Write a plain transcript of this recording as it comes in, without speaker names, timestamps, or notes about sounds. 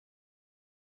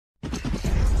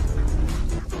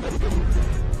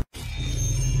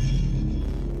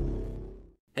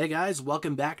Hey guys,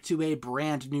 welcome back to a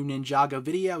brand new Ninjago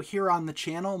video here on the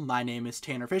channel. My name is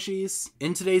TannerFishies.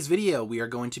 In today's video, we are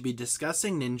going to be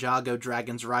discussing Ninjago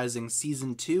Dragons Rising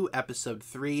Season 2, Episode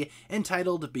 3,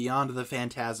 entitled Beyond the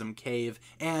Phantasm Cave,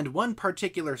 and one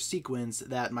particular sequence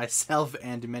that myself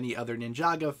and many other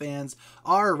Ninjago fans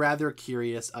are rather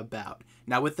curious about.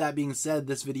 Now, with that being said,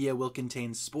 this video will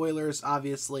contain spoilers,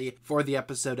 obviously, for the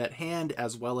episode at hand,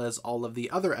 as well as all of the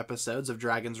other episodes of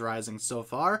Dragons Rising so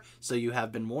far, so you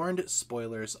have been warned,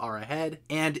 spoilers are ahead.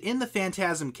 And in the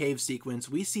Phantasm Cave sequence,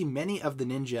 we see many of the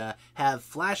ninja have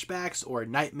flashbacks or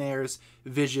nightmares,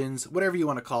 visions, whatever you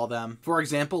want to call them. For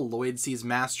example, Lloyd sees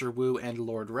Master Wu and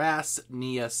Lord Ras,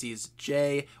 Nia sees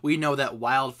Jay. We know that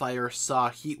Wildfire saw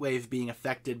Heatwave being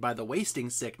affected by the wasting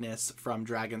sickness from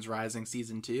Dragons Rising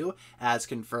Season 2, as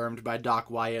confirmed by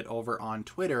Doc Wyatt over on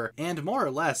Twitter, and more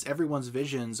or less everyone's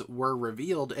visions were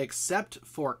revealed except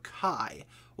for Kai.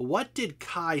 What did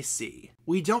Kai see?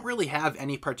 We don't really have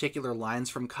any particular lines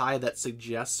from Kai that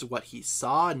suggests what he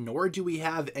saw, nor do we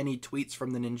have any tweets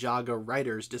from the Ninjago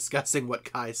writers discussing what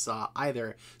Kai saw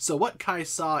either. So what Kai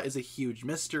saw is a huge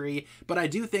mystery, but I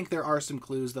do think there are some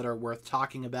clues that are worth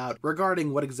talking about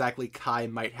regarding what exactly Kai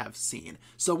might have seen.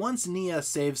 So once Nia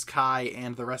saves Kai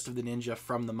and the rest of the ninja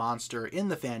from the monster in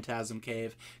the Phantasm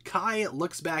Cave, Kai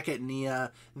looks back at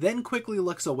Nia, then quickly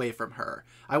looks away from her.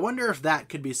 I wonder if that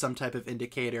could be some type of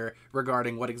indicator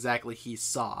regarding what exactly he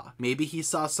saw. Maybe he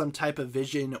saw some type of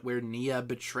vision where Nia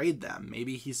betrayed them.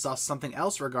 Maybe he saw something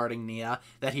else regarding Nia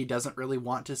that he doesn't really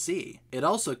want to see. It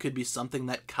also could be something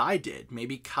that Kai did.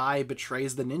 Maybe Kai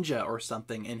betrays the ninja or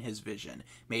something in his vision.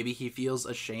 Maybe he feels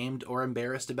ashamed or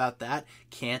embarrassed about that,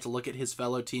 can't look at his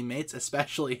fellow teammates,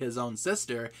 especially his own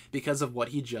sister, because of what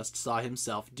he just saw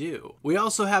himself do. We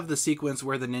also have the sequence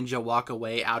where the ninja walk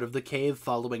away out of the cave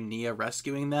following Nia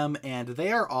rescuing them, and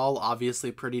they are all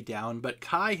obviously pretty down, but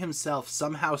Kai himself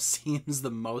somehow seems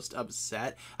the most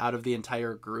upset out of the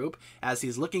entire group as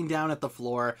he's looking down at the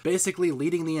floor, basically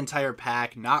leading the entire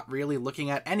pack, not really looking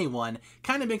at anyone.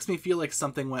 Kind of makes me feel like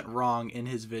something went wrong in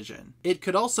his vision. It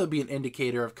could also be an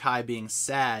indicator of Kai being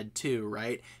sad too,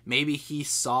 right? Maybe he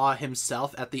saw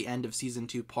himself at the end of Season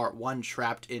 2 Part 1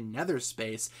 trapped in nether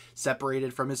space,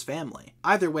 separated from his family.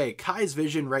 Either way, Kai's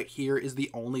vision right here is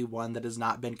the only one that has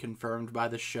not been confirmed by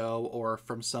the show or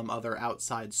from some other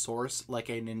outside source like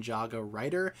a Ninjago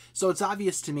writer, so it's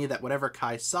obvious to me that whatever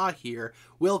Kai saw here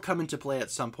will come into play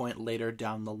at some point later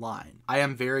down the line. I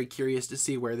am very curious to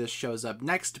see where this shows up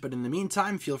next, but in the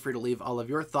meantime, feel free to leave all of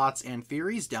your thoughts and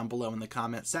theories down below in the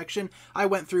comment section. I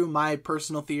went through my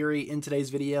personal theory in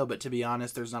today's video, but to be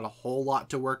honest, there's not a whole lot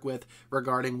to work with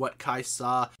regarding what Kai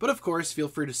saw, but of course, feel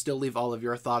free to still leave all of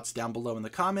your thoughts down below in the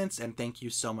comments, and thank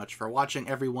you so much for watching,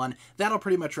 everyone. That'll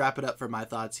pretty much wrap it up for my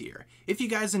thoughts here. If you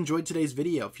guys enjoyed today's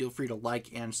video, feel free to like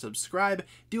and subscribe,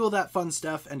 do all that fun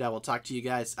stuff, and I will talk to you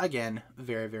guys again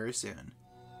very, very soon.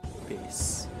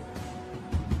 Peace.